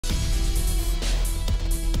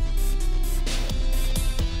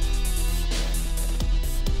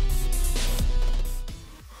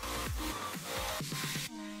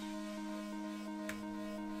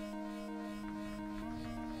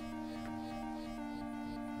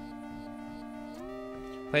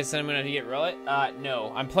Play Sun and Moon to get Rollet?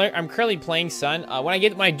 No. I'm currently playing Sun. When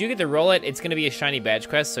I do get the Rollet, it's gonna be a shiny badge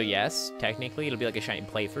quest. So yes, technically it'll be like a shiny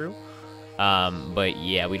playthrough. But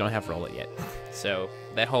yeah, we don't have Rollet yet. So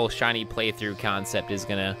that whole shiny playthrough concept is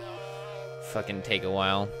gonna fucking take a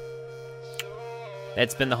while.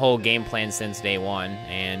 That's been the whole game plan since day one,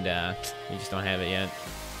 and we just don't have it yet.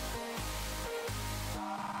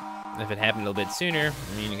 If it happened a little bit sooner,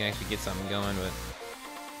 I mean, you can actually get something going, but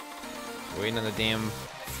waiting on the damn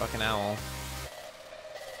fucking owl.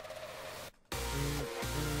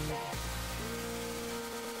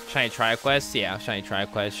 Shiny Trial Quest? Yeah, Shiny Trial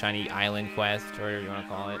Quest, Shiny Island Quest, or whatever you want to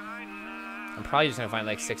call it. I'm probably just going to find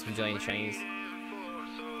like 6 bajillion shinies.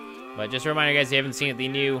 But just a reminder, guys, if you haven't seen it, the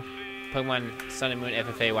new Pokemon Sun and Moon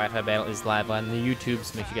FFA Wi-Fi battle is live on the YouTube,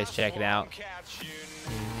 so make sure you guys check it out.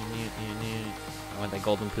 I want that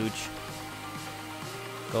golden pooch.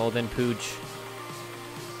 Golden pooch.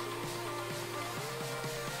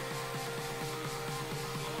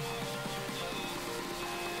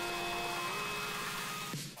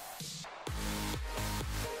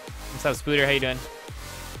 What's up, Spooter? How you doing?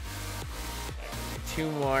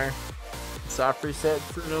 2 more soft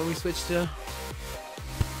resets, and then we switch to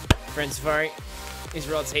Friend Safari. These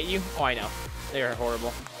routes hate you? Oh, I know. They are horrible.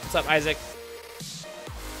 What's up, Isaac?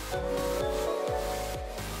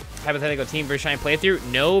 Hypothetical team versus shiny playthrough?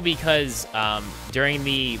 No, because during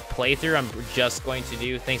the playthrough, I'm just going to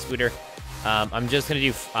do, thanks, Booter, I'm just going to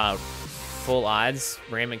do full odds,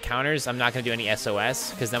 random encounters. I'm not going to do any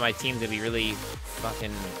SOS, because then my team's going to be really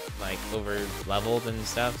fucking, like, over-leveled and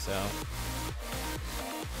stuff, so.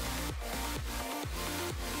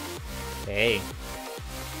 Hey.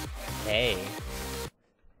 Hey.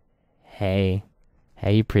 Hey.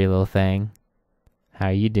 Hey, you pretty little thing. How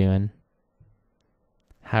are you doing?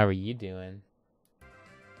 How are you doing?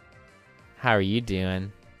 How are you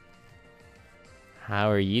doing? How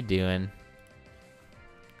are you doing?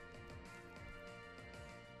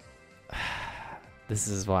 This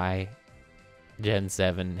is why Gen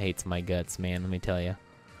 7 hates my guts, man, let me tell you.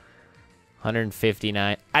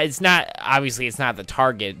 159. It's not, obviously it's not the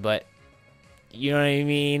target, but you know what I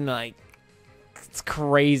mean? Like, it's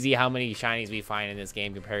crazy how many shinies we find in this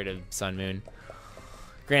game compared to Sun Moon.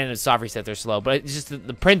 Granted, soft resets are slow, but it's just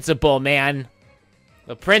the principle, man.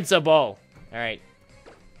 The principle. All right.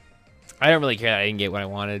 I don't really care that I didn't get what I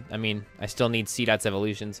wanted. I mean, I still need SEEDOT's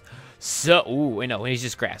evolutions. So, ooh, wait, no, he's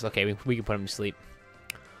just grass. Okay, we can put him to sleep.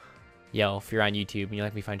 Yo, if you're on YouTube and you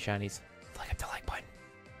like me find shinies, flick up the like button.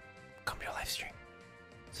 Come to a live stream.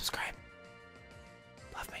 Subscribe.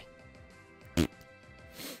 Love me.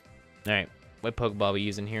 All right, what Pokeball are we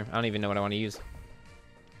using here? I don't even know what I want to use.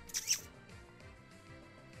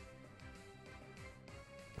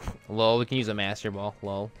 Lol, we can use a Master Ball.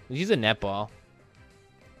 Lol. Let's use a Netball.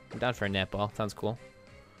 I'm down for a Netball. Sounds cool.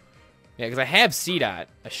 Yeah, because I have SEEDOT.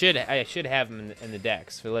 I should have him in the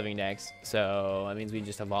decks, for living decks. So that means we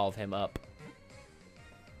just evolve him up.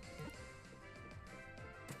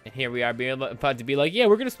 And here we are about to be like, yeah,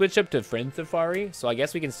 we're going to switch up to Friend Safari. So I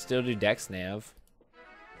guess we can still do Dex Nav.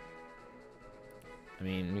 I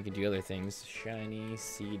mean, we could do other things. Shiny,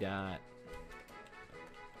 SEEDOT.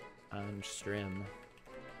 Strim.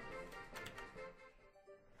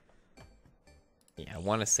 Yeah, I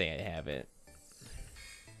want to say I have it.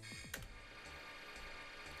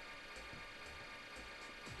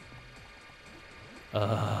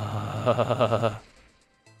 God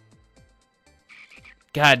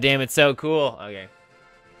damn, it's so cool. Okay.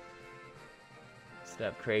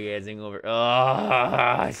 Stop crazy over.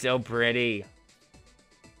 Oh, so pretty.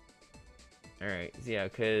 Alright, yeah,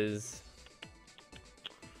 because...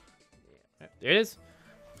 Yeah. There it is.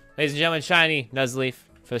 Ladies and gentlemen, shiny NUZLEAF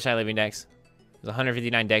for the shiny living dex. There's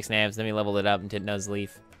 159 dex navs, then we leveled it up into NUZLEAF.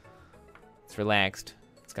 It's relaxed.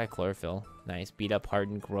 It's got chlorophyll. Nice. Beat up,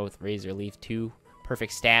 hardened, growth, razor leaf, 2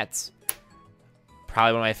 perfect stats.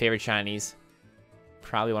 Probably one of my favorite shinies.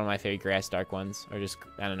 Probably one of my favorite grass dark ones. Or just,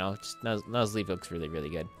 I don't know. Just NUZLEAF looks really, really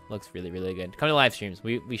good. Looks really, really good. Come to live streams.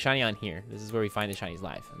 We shiny on here. This is where we find the shinies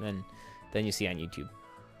live. And then you see it on YouTube.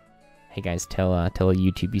 Hey guys, tell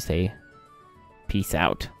YouTube you say peace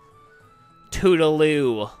out.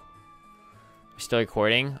 Toodaloo. We're still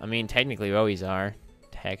recording? I mean, technically we always are.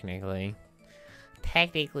 Technically.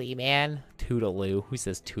 Technically, man. Toodaloo. Who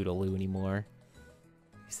says toodaloo anymore?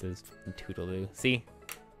 He says toodaloo. See?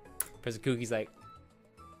 Professor Kookie's like,